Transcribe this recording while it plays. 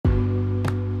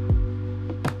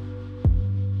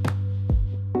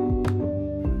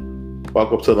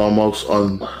Welcome to the most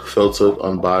unfiltered,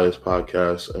 unbiased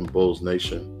podcast in Bulls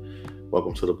Nation.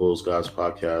 Welcome to the Bulls Guys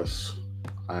podcast.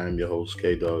 I am your host,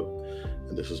 K-Dub,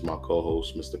 and this is my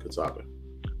co-host, Mr. Kataka.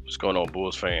 What's going on,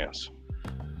 Bulls fans?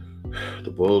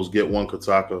 The Bulls get one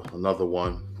Kataka, another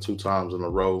one, 2 times in a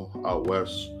row out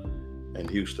west in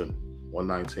Houston,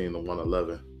 119 to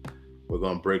 111. We're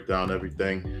going to break down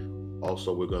everything.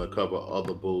 Also, we're going to cover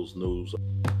other Bulls news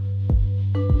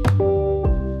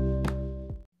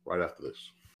right after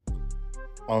this.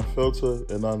 Unfiltered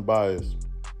and unbiased,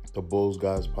 the Bulls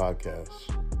Guys podcast.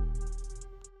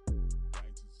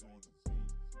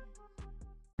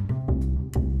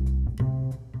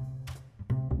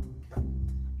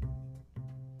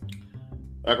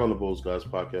 Back on the Bulls Guys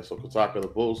podcast. So Kataka, the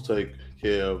Bulls take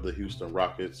care of the Houston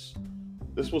Rockets.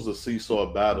 This was a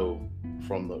seesaw battle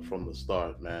from the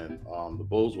start, man. The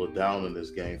Bulls were down in this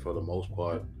game for the most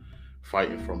part,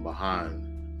 fighting from behind.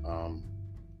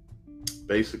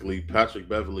 Basically, Patrick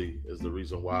Beverley is the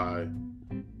reason why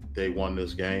they won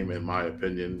this game, in my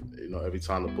opinion. You know, every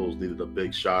time the Bulls needed a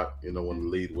big shot, you know, when the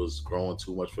lead was growing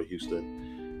too much for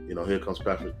Houston, you know, here comes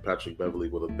Patrick Beverley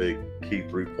with a big key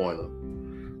three-pointer.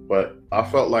 But I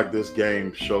felt like this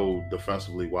game showed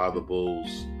defensively why the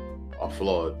Bulls are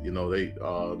flawed. You know,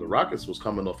 the Rockets was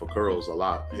coming off of curls a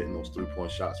lot, hitting those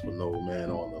three-point shots with no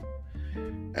man on them.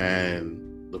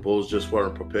 And the Bulls just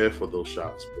weren't prepared for those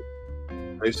shots.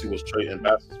 Basically was trading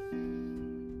baskets.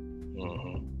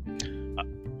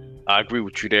 I agree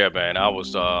with you there, man. I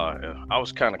was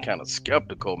kind of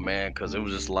skeptical, man, because it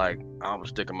was just like I was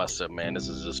thinking to myself, man, this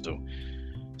is just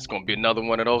it's gonna be another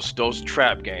one of those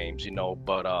trap games, you know.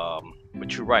 But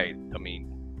you're right. I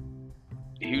mean,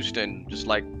 Houston, just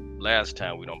like last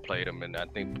time we don't play them, and I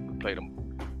think we played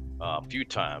them a few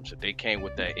times. They came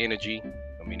with that energy.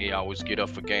 I mean, they always get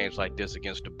up for games like this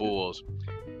against the Bulls.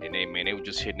 And they were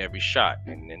just hitting every shot.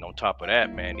 And then on top of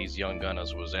that, man, these young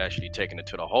gunners was actually taking it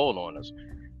to the hole on us.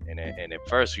 And at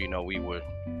first, you know, we were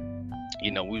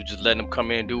just letting them come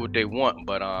in and do what they want.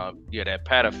 But that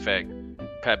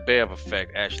Pat Bev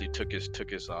effect actually took his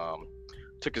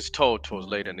toll towards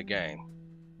later in the game.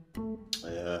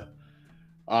 Yeah.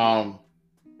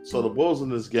 So the Bulls in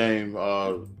this game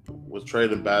was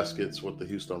trading baskets with the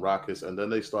Houston Rockets, and then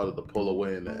they started to pull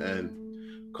away in the end.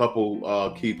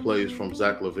 Couple key plays from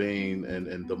Zach LaVine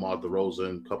and DeMar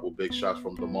DeRozan. Couple big shots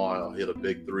from DeMar. Hit a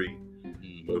big three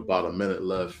with about a minute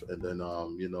left. And then,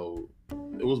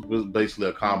 it was basically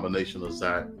a combination of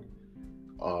Zach,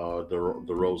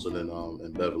 DeRozan,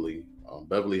 and Beverley.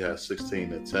 Beverley had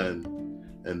 16 and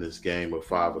 10 in this game with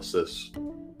 5 assists.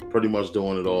 Pretty much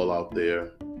doing it all out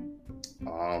there.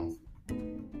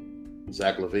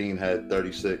 Zach LaVine had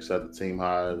 36, had the team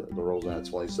high. DeRozan had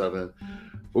 27.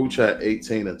 Vucevic had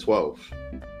 18 and 12.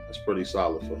 That's pretty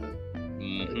solid for him.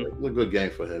 It was a good game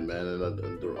for him, man.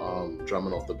 And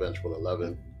Drummond off the bench with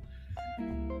 11.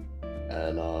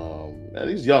 And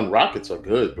these young Rockets are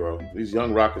good, bro. These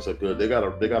young Rockets are good. They got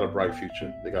a bright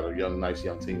future. They got a nice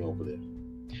young team over there.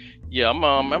 Yeah,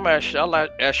 I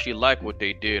actually like what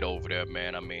they did over there,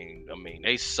 man. I mean,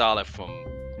 they solid from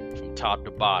top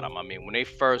to bottom. I mean, when they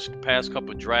past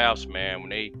couple of drafts, man, when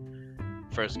they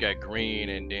first got Green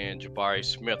and then Jabari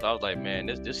Smith, I was like, man,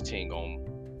 this team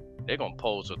they're gonna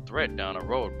pose a threat down the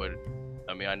road. But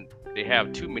I mean, they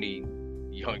have too many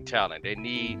young talent.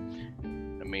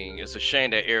 It's a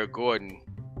shame that Eric Gordon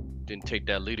didn't take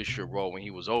that leadership role when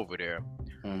he was over there.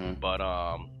 But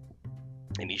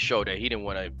and he showed that he didn't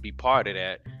want to be part of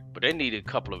that. But they needed a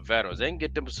couple of veterans. They can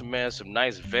get them some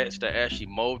nice vets that actually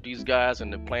mold these guys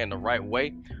into playing the right way.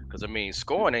 Because I mean,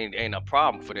 scoring ain't a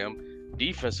problem for them.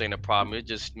 Defense ain't a problem. It's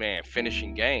just, man,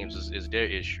 finishing games is their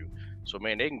issue. So,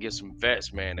 man, they can get some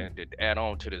vets, man, that add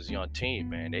on to this young team,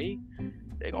 man. They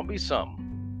gonna be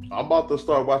something. I'm about to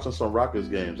start watching some Rockets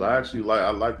games. I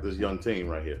like this young team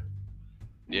right here.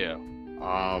 Yeah.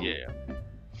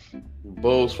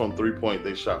 Bulls from 3-point,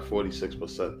 they shot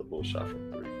 46%. The Bulls shot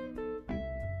from 3.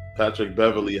 Patrick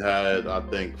Beverley had, I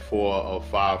think, 4 or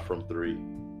 5 from 3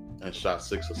 and shot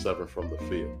 6 or 7 from the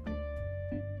field.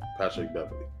 Patrick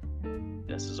Beverley.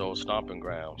 That's his old stomping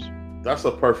grounds. That's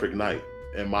a perfect night,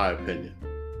 in my opinion.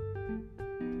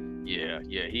 Yeah.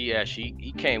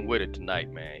 He came with it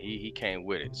tonight, man. He came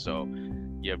with it. So,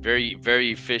 yeah, very,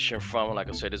 very efficient from him. Like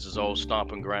I said, this is old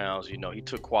stomping grounds. You know, he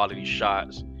took quality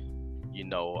shots. You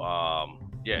know,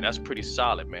 that's pretty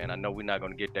solid, man. I know we're not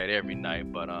going to get that every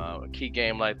night, but a key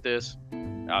game like this,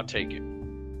 I'll take it.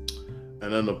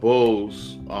 And then the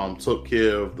Bulls took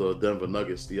care of the Denver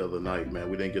Nuggets the other night, man.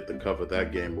 We didn't get to cover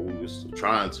that game, but we was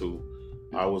trying to.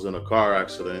 I was in a car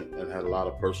accident and had a lot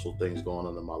of personal things going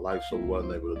on in my life, so we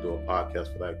wasn't able to do a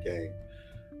podcast for that game.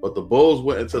 But the Bulls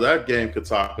went into that game,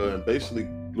 Kataka, and basically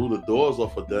blew the doors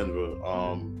off of Denver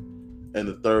in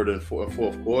the third and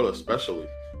fourth quarter, especially.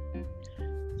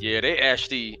 Yeah, they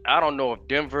actually. I don't know if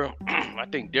Denver. I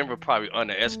think Denver probably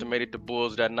underestimated the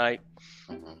Bulls that night.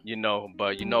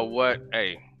 But you know what?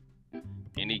 Hey,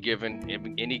 any given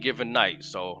night.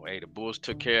 So hey, the Bulls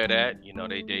took care of that.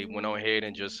 They went on ahead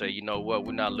and just say, you know what,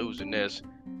 we're not losing this.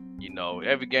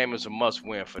 Every game is a must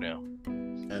win for them.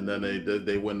 And then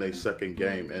they win their second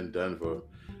game in Denver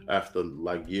after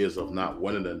like years of not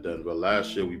winning in Denver.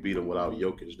 Last year we beat them without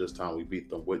Jokic. This time we beat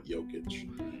them with Jokic.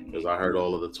 Because I heard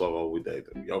all of the talk,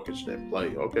 Jokic didn't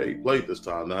play. Okay, he played this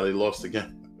time. Now they lost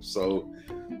again. So,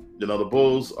 the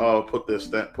Bulls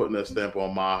putting their stamp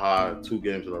on Mile High 2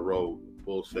 games in a row.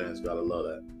 Bulls fans gotta love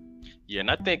that. Yeah, and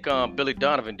I think Billy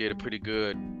Donovan did it pretty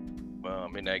good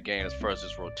in that game as far as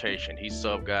his rotation. He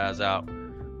subbed guys out a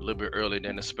little bit earlier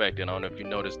than expected. I don't know if you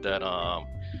noticed that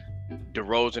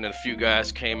DeRozan and a few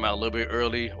guys came out a little bit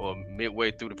early or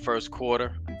midway through the first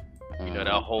quarter. That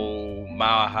whole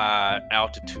Mile High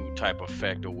altitude type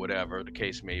effect or whatever the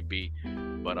case may be.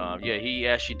 But yeah, he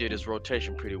actually did his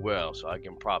rotation pretty well, so I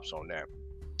give him props on that.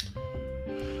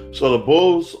 So the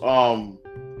Bulls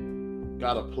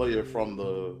got a player from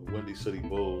the Windy City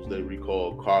Bulls. They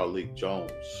recall Carlik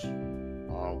Jones.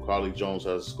 Carlik Jones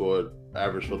has scored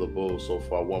average for the Bulls so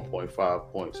far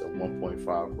 1.5 points and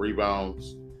 1.5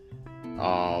 rebounds.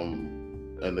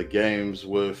 In the games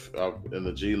in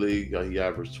the G League, he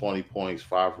averaged 20 points,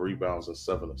 5 rebounds, and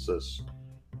 7 assists,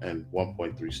 and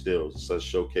 1.3 steals. It says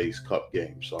Showcase Cup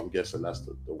game, so I'm guessing that's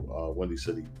the Windy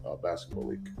City Basketball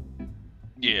League.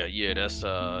 Yeah, that's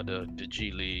the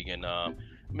G League, and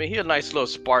he's a nice little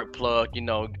spark plug.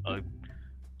 A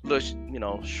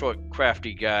little short,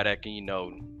 crafty guy that can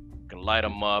light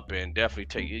them up and definitely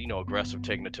take aggressive,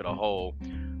 taking it to the hole.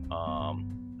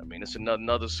 It's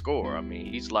another score.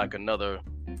 He's like another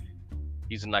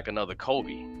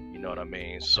Kobe. You know what I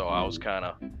mean? So I was kind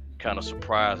of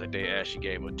surprised that they actually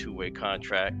gave him a 2-way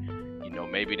contract.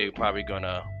 Maybe they're probably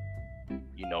gonna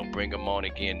bring him on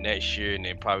again next year, and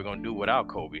they're probably gonna do without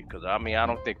Kobe. Because I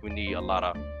don't think we need a lot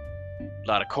of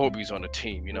Kobe's on the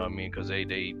team. You know what I mean? Because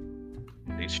they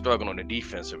struggle on the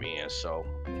defensive end. So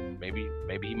maybe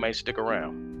he might stick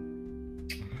around.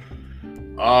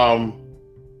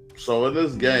 So in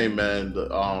this game, man,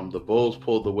 the Bulls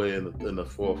pulled away in the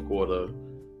fourth quarter.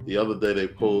 The other day they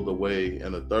pulled away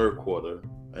in the third quarter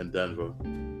in Denver.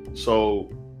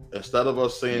 So instead of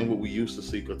us seeing what we used to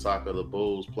see, Kataka, the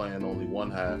Bulls playing only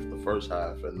one half, the first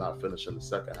half, and not finishing the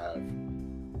second half,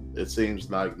 it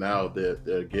seems like now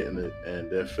they're getting it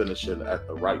and they're finishing at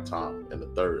the right time in the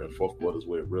third and fourth quarters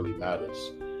where it really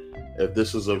matters. If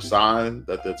this is a sign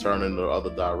that they're turning the other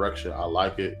direction, I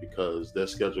like it because their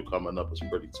schedule coming up is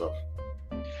pretty tough.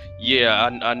 Yeah,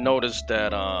 I noticed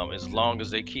that as long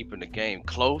as they keeping the game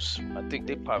close, I think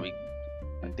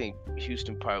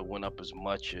Houston probably went up as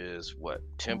much as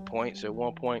 10 points at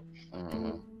one point.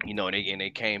 And they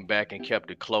came back and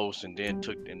kept it close, and then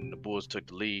the Bulls took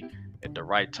the lead at the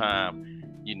right time.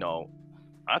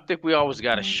 I think we always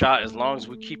got a shot as long as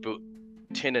we keep it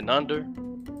 10 and under.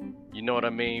 You know what I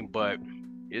mean? But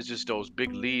it's just those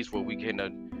big leads where we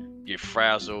can get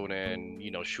frazzled and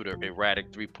shoot an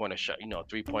erratic 3-point shot,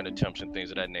 3-point attempts and things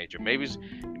of that nature. Maybe it's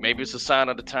a sign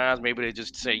of the times. Maybe they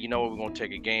just say, we're gonna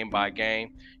take it game by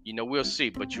game. We'll see.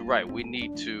 But you're right. We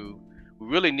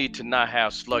really need to not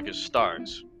have sluggish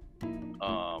starts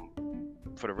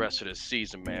for the rest of the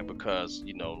season, man, because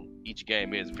each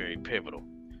game is very pivotal.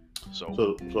 So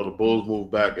the Bulls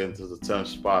move back into the 10th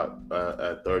spot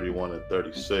at 31 and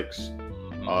 36.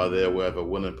 We have a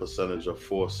winning percentage of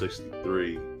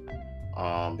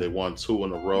 .463. They won 2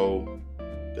 in a row.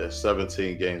 They're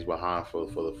 17 games behind for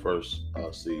the first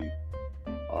seed.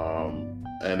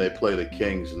 And they play the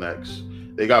Kings next.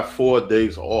 They got 4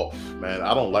 days off, man.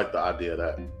 I don't like the idea of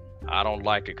that. I don't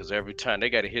like it because every time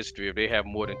they got a history, if they have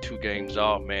more than 2 games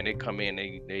off, man, they come in,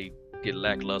 they get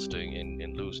lackluster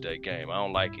and lose that game. I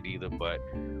don't like it either, but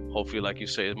hopefully, like you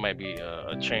say, it might be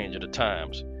a change of the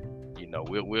times.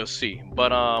 We'll see.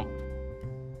 But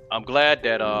I'm glad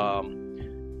that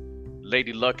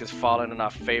Lady Luck is falling in our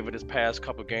favor this past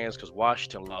couple games because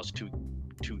Washington lost two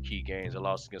key games. They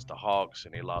lost against the Hawks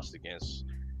and they lost against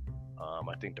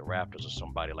I think the Raptors or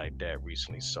somebody like that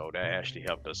recently. So that actually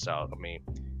helped us out.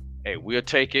 Hey, we'll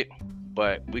take it,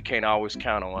 but we can't always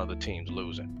count on other teams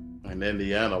losing. And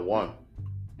Indiana won.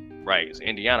 Right, it's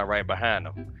Indiana right behind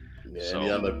them. Yeah, so,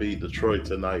 Indiana beat Detroit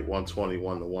tonight,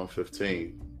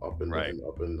 121-115, up in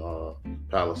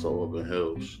Palisade, up in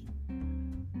Hills.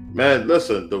 Man,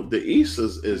 listen, the East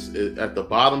is at the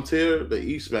bottom tier. The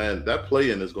East, man, that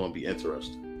play-in is going to be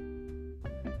interesting.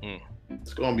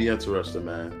 It's going to be interesting,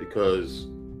 man, because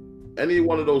any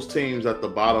one of those teams at the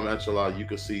bottom echelon, you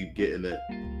can see getting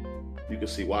in. You can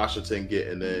see Washington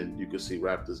getting in. You can see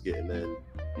Raptors getting in.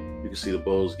 You can see the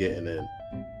Bulls getting in.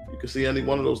 You can see any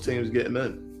one of those teams getting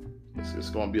in. It's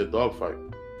going to be a dogfight.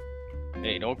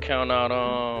 Hey, don't count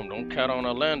on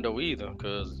Orlando either,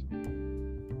 cause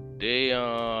they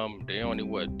only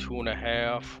what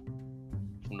 2.5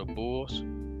 from the Bulls.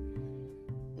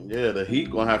 Yeah, the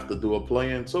Heat going to have to do a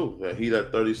play-in too. The Heat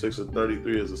at 36 and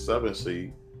 33 is the 7th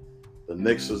seed. The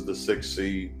Knicks is the 6th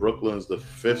seed. Brooklyn's the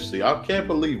 5th seed. I can't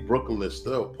believe Brooklyn is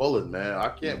still pulling, man. I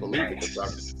can't believe it.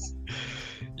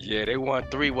 Yeah, they won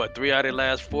three out of their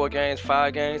last 4 games,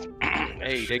 5 games.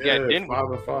 Hey, they got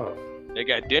 5-5. They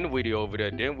got Dinwiddie over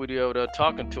there. Dinwiddie over there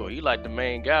talking to her. He like the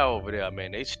main guy over there,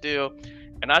 man. They still,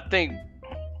 and I think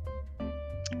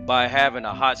by having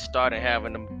a hot start and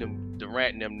having them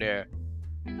Durant and them there,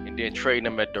 and then trading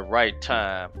them at the right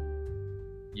time,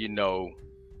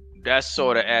 that's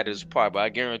sort of at his part. But I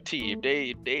guarantee if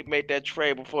they made that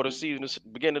trade before the season,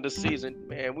 beginning of the season,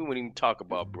 man, we wouldn't even talk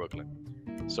about Brooklyn.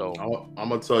 So I'm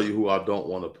gonna tell you who I don't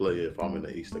want to play if I'm in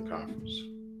the Eastern Conference.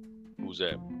 Who's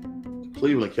that?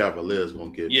 Cleveland Cavaliers gonna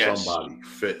give somebody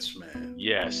fits, man.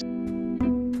 Yes.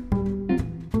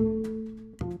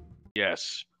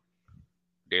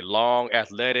 They long,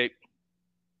 athletic.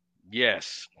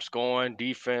 Yes, scoring,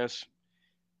 defense.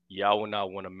 Yeah, I would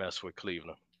not want to mess with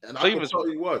Cleveland. And I can tell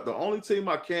you what, the only team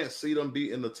I can't see them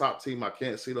beating, the top team I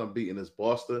can't see them beating is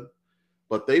Boston.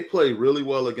 But they play really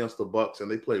well against the Bucks,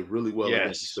 and they play really well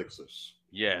against the Sixers.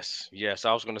 Yes.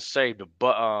 I was gonna say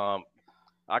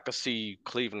I could see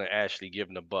Cleveland actually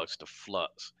giving the Bucks the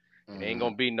flux. It ain't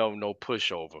gonna be no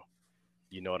pushover.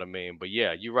 You know what I mean? But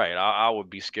yeah, you're right. I would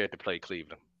be scared to play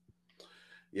Cleveland.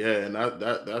 Yeah, and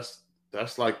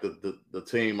that's like the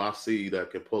team I see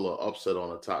that can pull an upset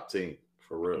on a top team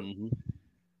for real. Mm-hmm.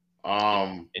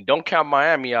 And don't count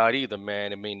Miami out either,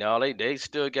 man. I mean, now they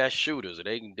still got shooters.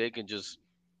 They can just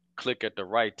click at the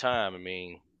right time. I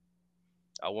mean,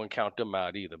 I wouldn't count them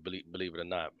out either. Believe it or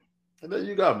not. And then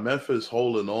you got Memphis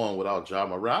holding on without Ja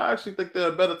Morant. I actually think they're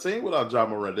a better team without Ja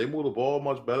Morant. They move the ball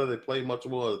much better. They play much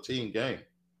more of a team game.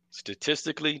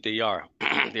 Statistically, they are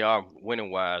they are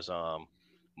winning wise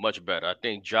much better. I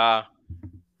think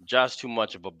Ja's too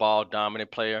much of a ball dominant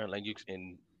player.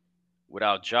 And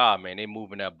without Ja, man, they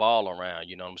moving that ball around.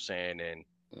 You know what I'm saying? And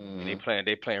they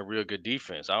playing real good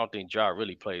defense. I don't think Ja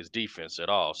really plays defense at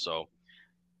all. So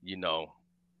I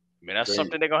mean, that's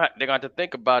something they're gonna have to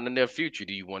think about in the near future.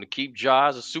 Do you want to keep Ja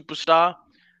as a superstar,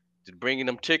 to bringing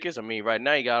them tickets? I mean, right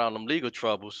now you got all them legal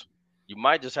troubles. You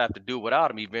might just have to do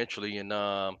without him eventually. And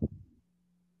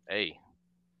hey,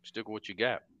 stick with what you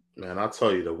got. Man, I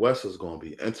tell you, the West is going to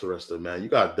be interesting, man. You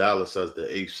got Dallas as the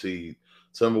 8th seed,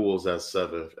 Timberwolves at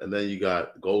 7th, and then you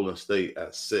got Golden State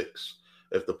at 6th.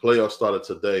 If the playoffs started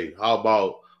today, how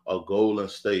about a Golden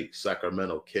State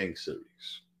Sacramento Kings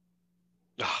series?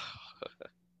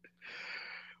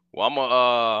 Well,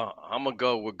 I'm gonna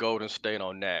go with Golden State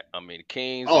on that. I mean, the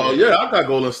Kings. Oh yeah, I got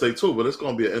Golden State too, but it's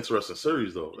gonna be an interesting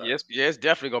series though. Yes, it's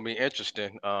definitely gonna be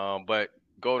interesting. But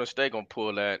Golden State gonna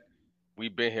pull that.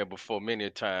 We've been here before many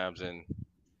times, and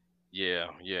yeah,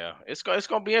 it's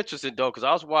gonna be interesting though, because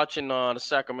I was watching the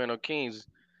Sacramento Kings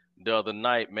the other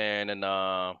night, man, and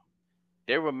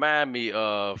they remind me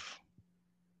of.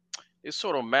 It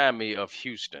sort of remind me of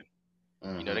Houston.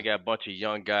 They got a bunch of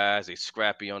young guys. They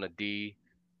scrappy on the D,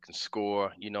 can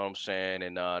score. You know what I'm saying?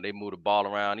 And they move the ball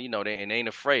around. They ain't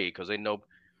afraid because they know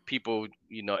people.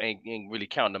 Ain't really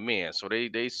counting them in. So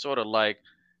they sort of like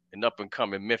an up and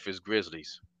coming Memphis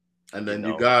Grizzlies. And then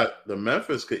you got the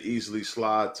Memphis could easily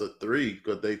slide to 3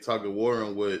 because they tug of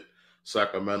warring with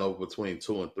Sacramento between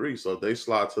 2 and 3. So if they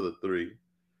slide to the 3,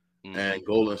 and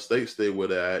Golden State stay where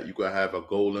they're at, you could have a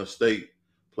Golden State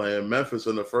playing Memphis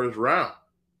in the first round.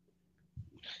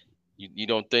 You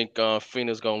don't think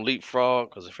Phoenix gonna leapfrog?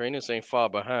 Because Phoenix ain't far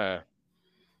behind.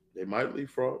 They might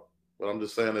leapfrog, but I'm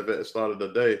just saying if it started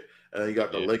today, and then you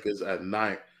got the Lakers at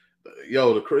 9.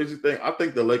 Yo, the crazy thing, I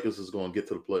think the Lakers is going to get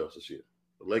to the playoffs this year.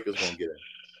 The Lakers going to get in.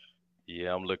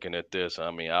 Yeah, I'm looking at this. I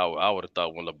mean, I would have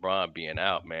thought when LeBron being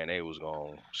out, man, they was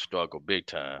gonna struggle big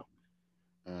time.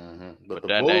 But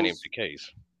that ain't even the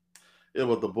case. Yeah,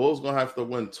 but the Bulls gonna have to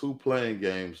win 2 playing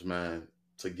games, man,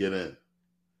 to get in.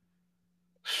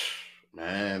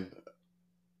 Man.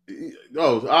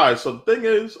 Oh, all right. So the thing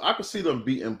is, I could see them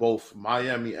beating both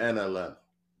Miami and Atlanta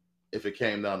if it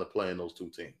came down to playing those 2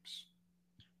 teams.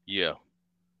 Yeah.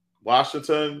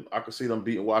 Washington, I could see them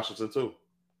beating Washington too.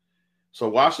 So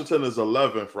Washington is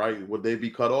 11th, right? Would they be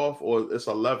cut off, or it's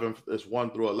 11th? It's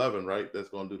 1 through 11, right? That's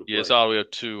going to do the play. Yeah, it's all the way up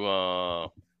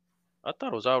to I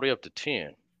thought it was already up to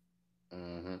 10.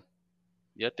 Hmm.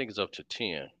 Yeah, I think it's up to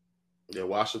 10. Yeah,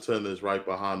 Washington is right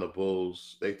behind the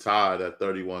Bulls. They tied at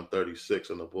 31-36,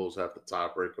 and the Bulls have the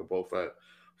tiebreaker, both at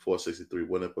 463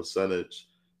 winning percentage.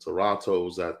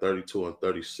 Toronto's at 32 and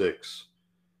 36.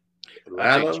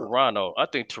 Atlanta, I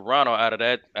think Toronto out of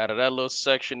that little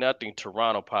section, I think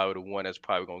Toronto probably the one that's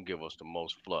probably gonna give us the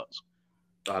most flux.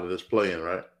 out of this playing,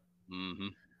 right? Hmm.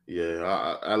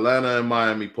 Yeah, Atlanta and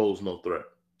Miami pose no threat.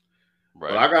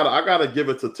 But Right. I gotta give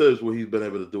it to Tibbs what he's been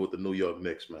able to do with the New York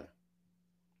Knicks, man.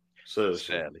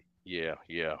 Seriously. Sadly. Yeah,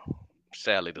 yeah.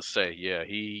 Sadly to say, yeah,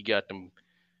 he got them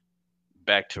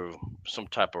back to some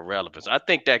type of relevance. I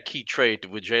think that key trade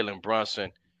with Jalen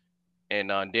Brunson and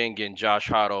then getting Josh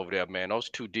Hart over there, man, those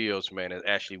two deals, man, is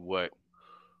actually what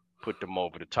put them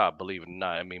over the top, believe it or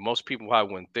not. I mean, most people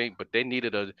probably wouldn't think, but they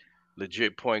needed a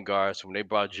legit point guard. So when they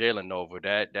brought Jalen over,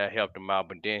 that helped them out.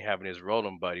 But then having his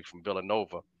rolling buddy from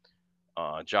Villanova,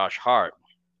 Josh Hart,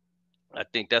 I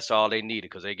think that's all they needed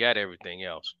because they got everything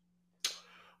else.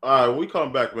 All right, when we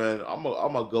come back, man, I'm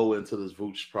gonna go into this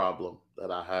Vooch problem that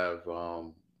I have.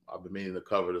 I've been meaning to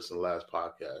cover this in the last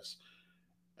podcast.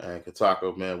 And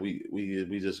Kataka, man,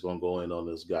 we just gonna go in on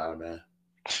this guy, man,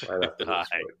 right after All this right.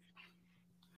 break.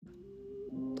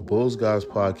 The Bulls Guys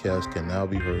podcast can now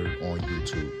be heard on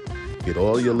YouTube. Get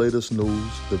all your latest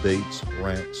news, debates,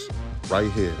 rants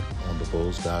right here on the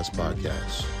Bulls Guys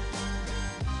podcast.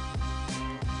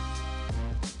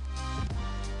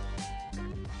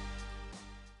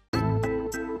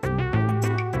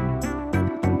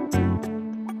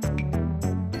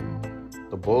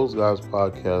 The Bulls Guys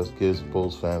podcast gives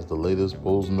Bulls fans the latest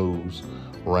Bulls news,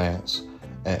 rants,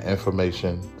 and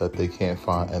information that they can't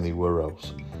find anywhere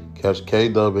else. Catch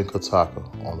K-Dub and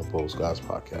Kataka on the Bulls Guys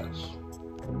podcast.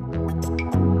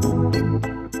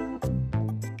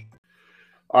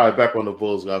 All right, back on the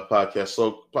Bulls Guys podcast.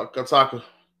 So, Kataka,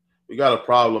 we got a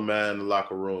problem, man, in the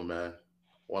locker room, man.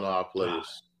 One of our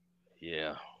players.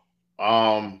 Yeah.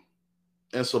 Um,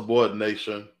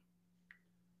 Insubordination,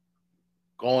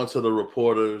 going to the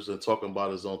reporters and talking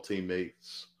about his own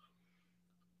teammates.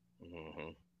 Hmm.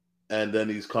 And then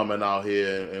he's coming out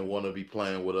here and want to be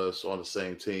playing with us on the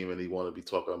same team, and he want to be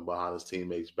talking behind his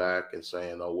teammates' back and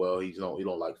saying, "Oh well, he don't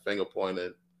like finger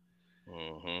pointing."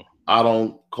 Hmm. I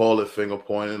don't call it finger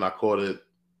pointing. I call it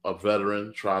a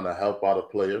veteran trying to help out a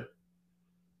player,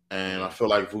 and I feel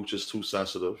Hmm. like Vooch is too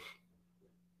sensitive.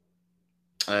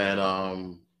 And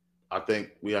I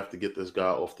think we have to get this guy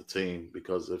off the team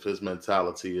because if his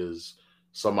mentality is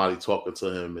somebody talking to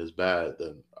him is bad,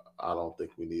 then I don't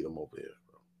think we need him over here.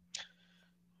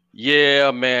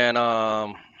 Yeah, man.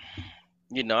 I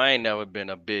ain't never been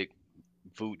a big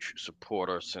Vooch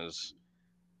supporter since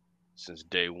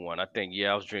day one. I think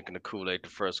I was drinking the Kool-Aid the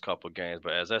first couple of games,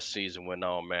 but as that season went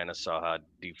on, man, I saw how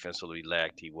defensively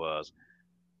lacked he was.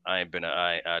 I ain't been a,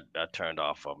 I turned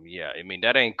off of him. Yeah, I mean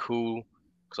that ain't cool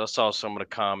because I saw some of the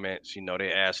comments.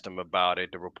 They asked him about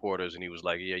it, the reporters, and he was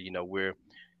like, "Yeah, we're,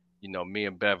 me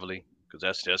and Beverly, because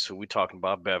that's who we talking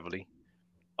about, Beverly.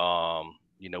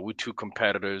 We're two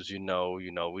competitors.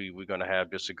 We're gonna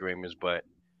have disagreements, but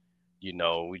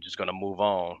we're just gonna move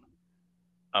on."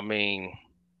 I mean,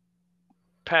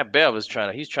 Pat Bev he's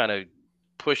trying to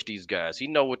push these guys. He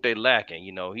know what they lacking.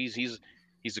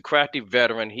 He's a crafty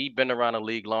veteran. He been around the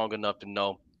league long enough to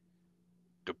know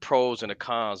the pros and the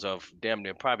cons of damn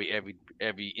near probably every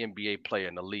NBA player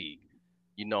in the league.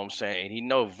 You know what I'm saying? And he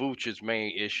know Vooch's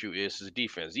main issue is his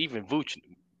defense. Even Vooch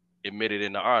admitted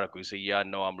in the article, he said, "Yeah, I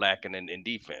know I'm lacking in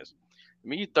defense." I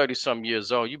mean, you're 30 some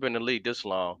years old. You've been in the league this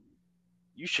long.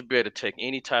 You should be able to take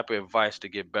any type of advice to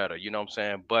get better. You know what I'm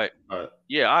saying? But All right.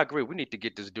 yeah, I agree. We need to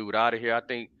get this dude out of here. I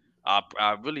think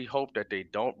I really hope that they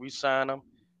don't resign him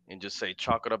and just say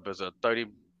chalk it up as a $30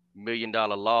 million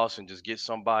loss and just get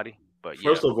somebody. But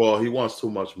yeah, First of all, he wants too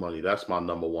much money. That's my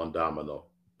number one domino.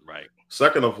 right.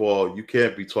 Second of all, you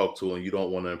can't be talked to and you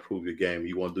don't want to improve your game.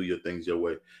 You want to do your things your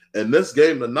way. And this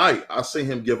game tonight, I seen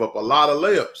him give up a lot of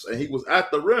layups and he was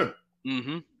at the rim.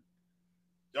 Mm-hmm.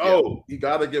 Yeah. Yo, you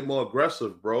got to get more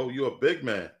aggressive, bro. You're a big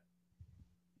man.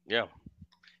 Yeah.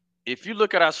 If you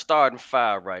look at our starting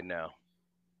five right now,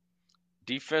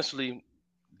 defensively,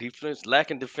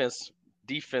 lacking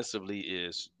defensively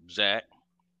is Zach,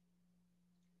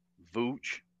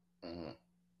 Vooch, Mm-hmm.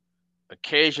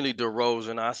 occasionally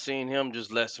DeRozan. I seen him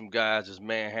just let some guys just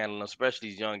manhandle, especially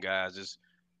these young guys, just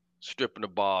stripping the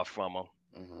ball from them.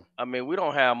 Mm-hmm. I mean, we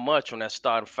don't have much on that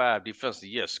starting five defensively.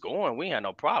 Yeah, scoring, we ain't had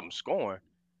no problem scoring,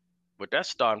 but that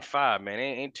starting five, man,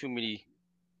 ain't too many.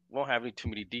 Won't have any too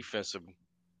many defensive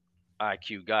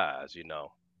IQ guys.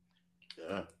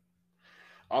 Yeah.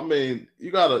 I mean,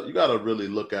 you gotta really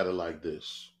look at it like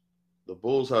this. the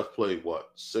Bulls have played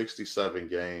 67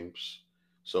 games.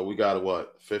 So we got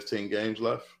 15 games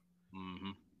left.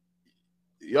 Mm-hmm.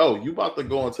 Yo, you about to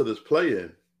go into this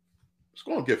play-in. It's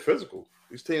going to get physical.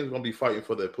 These teams are going to be fighting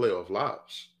for their playoff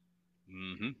lives.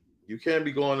 Mm-hmm. You can't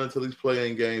be going into these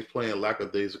play-in games playing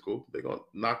lackadaisical. They're going to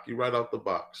knock you right out the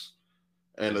box.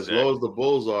 And as low as the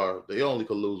Bulls are, they only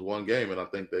could lose one game, and I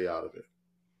think they out of it.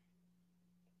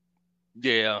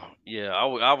 Yeah.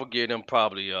 I would give them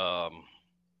probably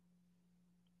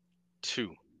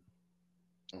 2.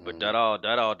 But that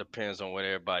all depends on what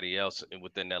everybody else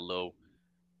within that little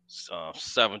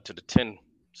 7 to the 10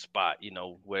 spot,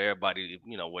 where everybody,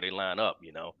 where they line up,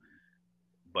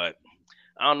 But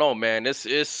I don't know, man. This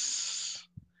is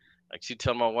like she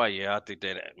tell my wife, yeah, I think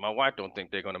that my wife don't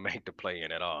think they're gonna make the play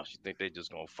in at all. She think they're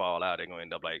just gonna fall out. They're gonna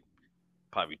end up like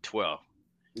probably 12.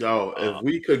 Yo, if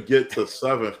we could get to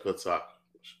 7th, Kataka,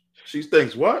 she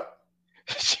thinks what?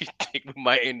 She think we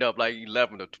might end up like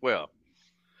 11 or 12.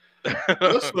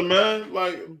 Listen, man,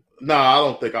 I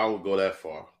don't think I would go that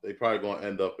far. They probably gonna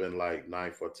end up in like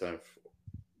 9th or 10th,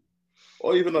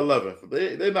 or even 11th.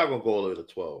 They're not gonna go all the way to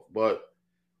 12. But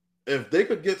if they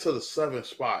could get to the 7th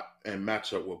spot and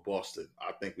match up with Boston,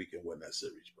 I think we can win that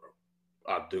series, bro.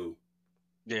 I do.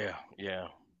 Yeah.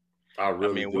 I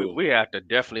really do. We have to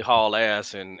definitely haul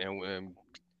ass and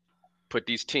put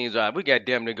these teams out. We got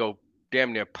damn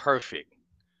near perfect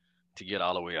to get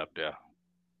all the way up there.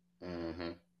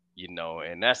 Mm-hmm.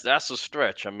 And that's a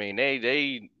stretch. I mean,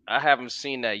 I haven't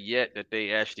seen that yet that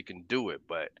they actually can do it,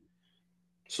 but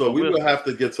so we will have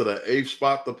to get to the 8th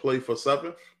spot to play for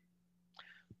 7th.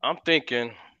 I'm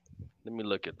thinking. Let me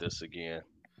look at this again.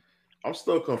 I'm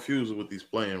still confused with these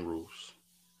playing rules.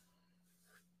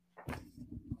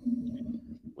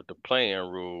 With the playing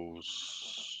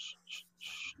rules,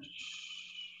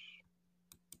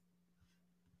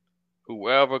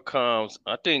 whoever comes,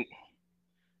 I think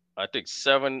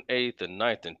 7th, 8th, and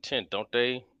 9th and 10th, don't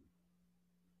they?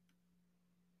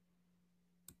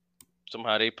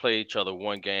 Somehow they play each other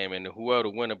one game, and whoever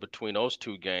the winner between those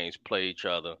 2 games play each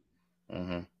other.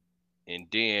 Mm-hmm. And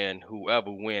then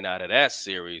whoever win out of that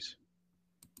series,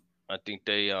 I think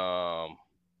they don't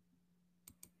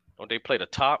they play the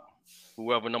top,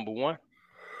 whoever number 1.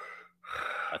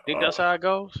 I think that's how it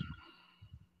goes.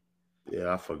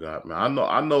 Yeah, I forgot, man.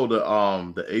 I know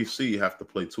the AC have to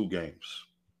play 2 games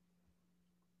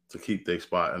to keep their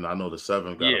spot, and I know the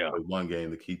 7th got to play 1 game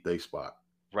to keep their spot.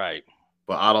 Right.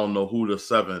 But I don't know who the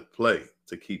 7th play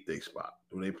to keep their spot.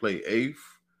 Do they play 8th?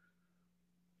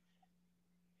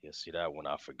 Yeah, see that one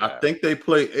I forgot. I think they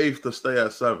play 8th to stay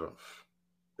at 7th.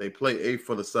 They play 8th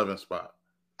for the 7th spot.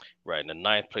 Right, and the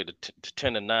 9th play the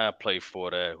 10 and 9 play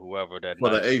for that whoever that for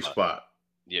the 8th spot.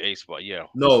 Yeah, 8th spot. Yeah.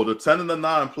 No, the 10 and the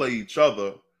 9 play each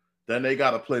other. Then they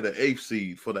got to play the 8th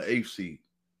seed for the 8th seed.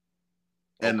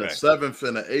 And the 7th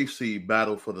and the 8th seed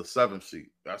battle for the 7th seed.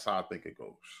 That's how I think it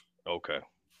goes. Okay.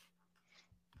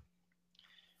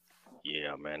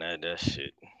 Yeah, man, that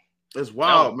shit. It's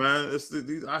wild, man.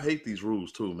 I hate these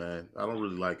rules too, man. I don't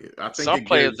really like it. I think some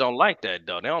players don't like that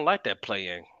though. They don't like that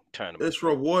play-in tournament. It's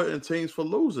rewarding teams for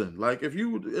losing. Like if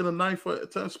you in a 9th or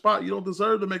 10th spot, you don't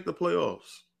deserve to make the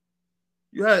playoffs.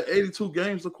 You had 82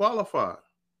 games to qualify.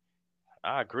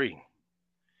 I agree.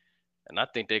 And I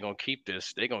think they're gonna keep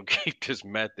this. They're gonna keep this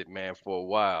method, man, for a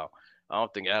while. I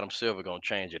don't think Adam Silver gonna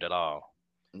change it at all.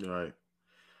 Right.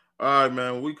 All right,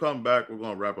 man. When we come back, we're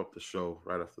gonna wrap up the show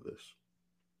right after this.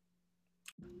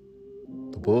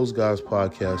 The Bulls Guys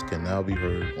podcast can now be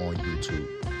heard on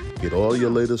YouTube. Get all your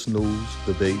latest news,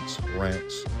 debates,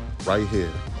 rants right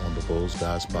here on the Bulls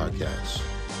Guys podcast.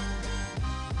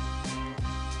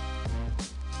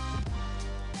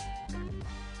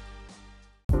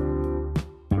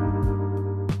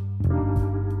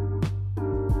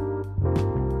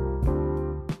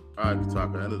 All right,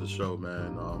 Kataka, end of the show,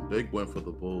 man. Big win for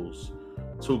the Bulls.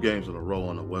 2 games in a row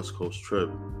on a West Coast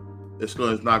trip. It's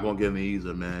not going to get any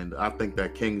easier, man. I think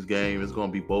that Kings game is going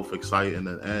to be both exciting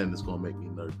and it's going to make me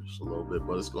nervous a little bit,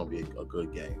 but it's going to be a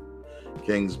good game.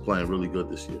 Kings playing really good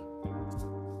this year.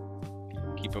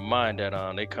 Keep in mind that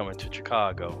they coming to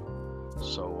Chicago.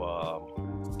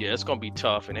 So, yeah, it's going to be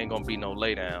tough and ain't going to be no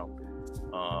laydown.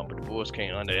 But the Bulls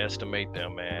can't underestimate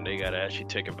them, man. They got to actually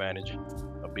take advantage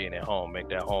of being at home, make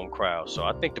that home crowd. So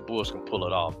I think the Bulls can pull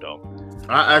it off, though.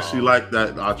 I actually like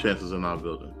that our chances in our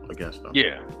building against them.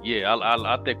 Yeah.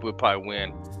 I think we'll probably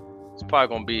win. It's probably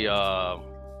going to be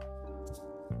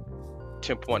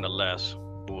 10 points or less.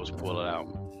 Bulls pull it out.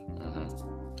 Mm-hmm.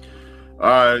 All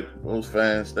right, Bulls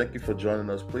fans, thank you for joining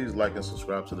us. Please like and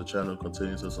subscribe to the channel.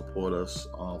 Continue to support us.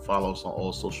 Follow us on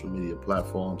all social media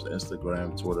platforms,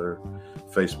 Instagram, Twitter,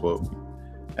 Facebook.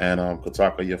 And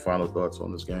Kataka, your final thoughts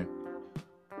on this game?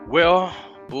 Well,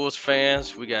 Bulls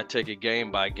fans, we gotta take it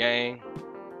game by game.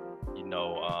 You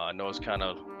know, I know it's kind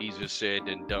of easier said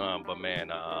than done, but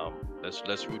man,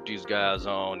 let's root these guys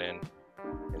on and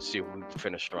see if we can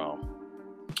finish strong.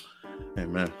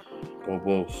 Amen. Go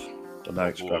Bulls. Good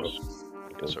night, Go Chicago. Bulls.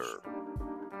 Yes, sir.